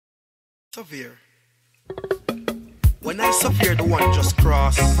Severe. When I suffer the one just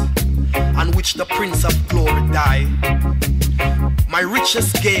cross, and which the Prince of Glory die, my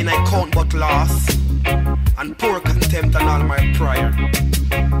richest gain I count but loss, and poor contempt and all my prior.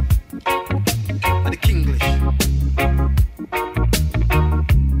 The Kinglish.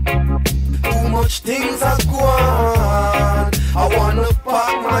 Too much Thingz Agwan, I wanna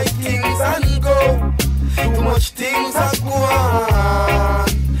pack my things and go. Too much Thingz Agwan,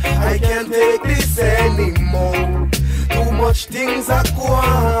 I can't take this anymore. Too much Thingz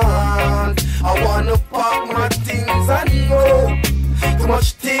Agwan, I wanna pack my things and go. Too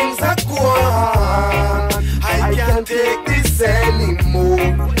much Thingz Agwan, I can't take this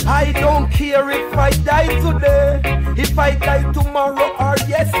anymore. I don't care if I die today, if I die tomorrow or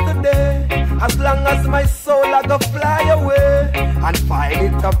yesterday, as long as my soul I go fly away and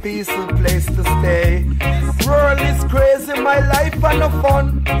find it a peaceful place to stay. This world is crazy, my life and no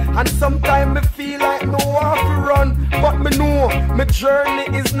fun, and sometimes me feel like me want to run, but me know my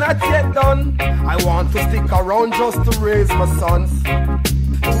journey is not yet done. I want to stick around just to raise my sons.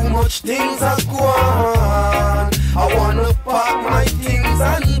 Too much Thingz Agwan, I wanna pack my things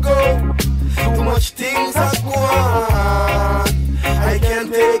and go. Too much Thingz Agwan, I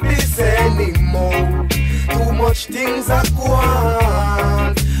can't take this anymore. Too much Thingz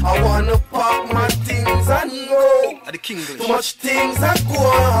Agwan, I wanna pack my things and go. Too much Thingz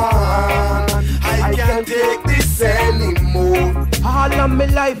Agwan, I can't take this anymore. All of my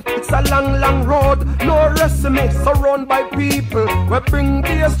life, it's a long, long road. No rest of me, surrounded by people we bring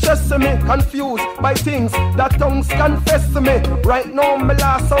the stress to me. Confused by things that tongues confess to me. Right now, my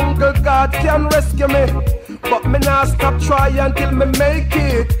last uncle God can rescue me, but me not stop trying until me make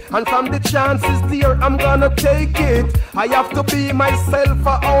it. And from the chances there, I'm gonna take it. I have to be myself,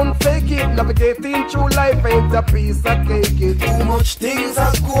 I won't fake it. Navigating through life ain't a piece of cake. It. Too much Thingz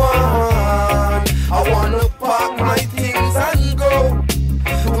Agwan, I wanna pack my things and go.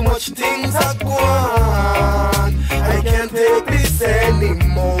 Too much Thingz Agwan, I can't take this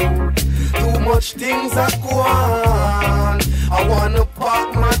anymore. Too much Thingz Agwan, I wanna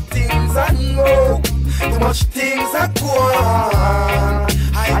pack my things and go. Too much Thingz Agwan,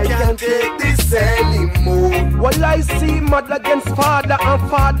 I can't take this anymore. Well, I see mother against father and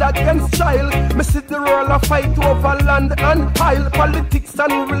father against child. Me see the world a fight over land and pile. Politics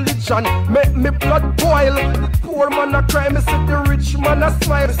and religion make me blood boil. The poor man a cry, me see the rich man a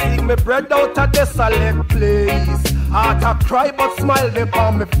smile. See me bread out a desolate place. Heart a cry but smile dey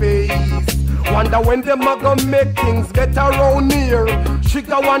on me face. Wonder when them a go make things better around here.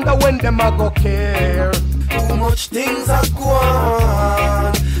 Trigga wonder when them a go care. Too much Thingz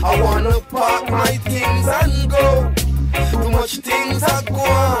Agwan, I wanna pack my things and go. Too much Thingz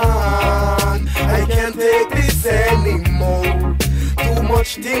Agwan, I can't take this anymore. Too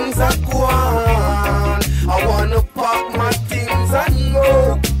much Thingz Agwan, I wanna pack my things and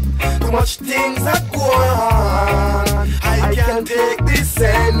go. Too much Thingz Agwan, I can't take this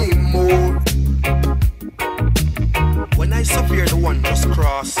anymore. When I suffer the one just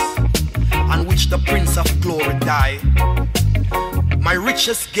cross, and which the Prince of Glory die, my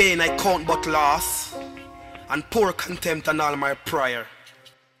richest gain I count but loss, and poor contempt and all my prior.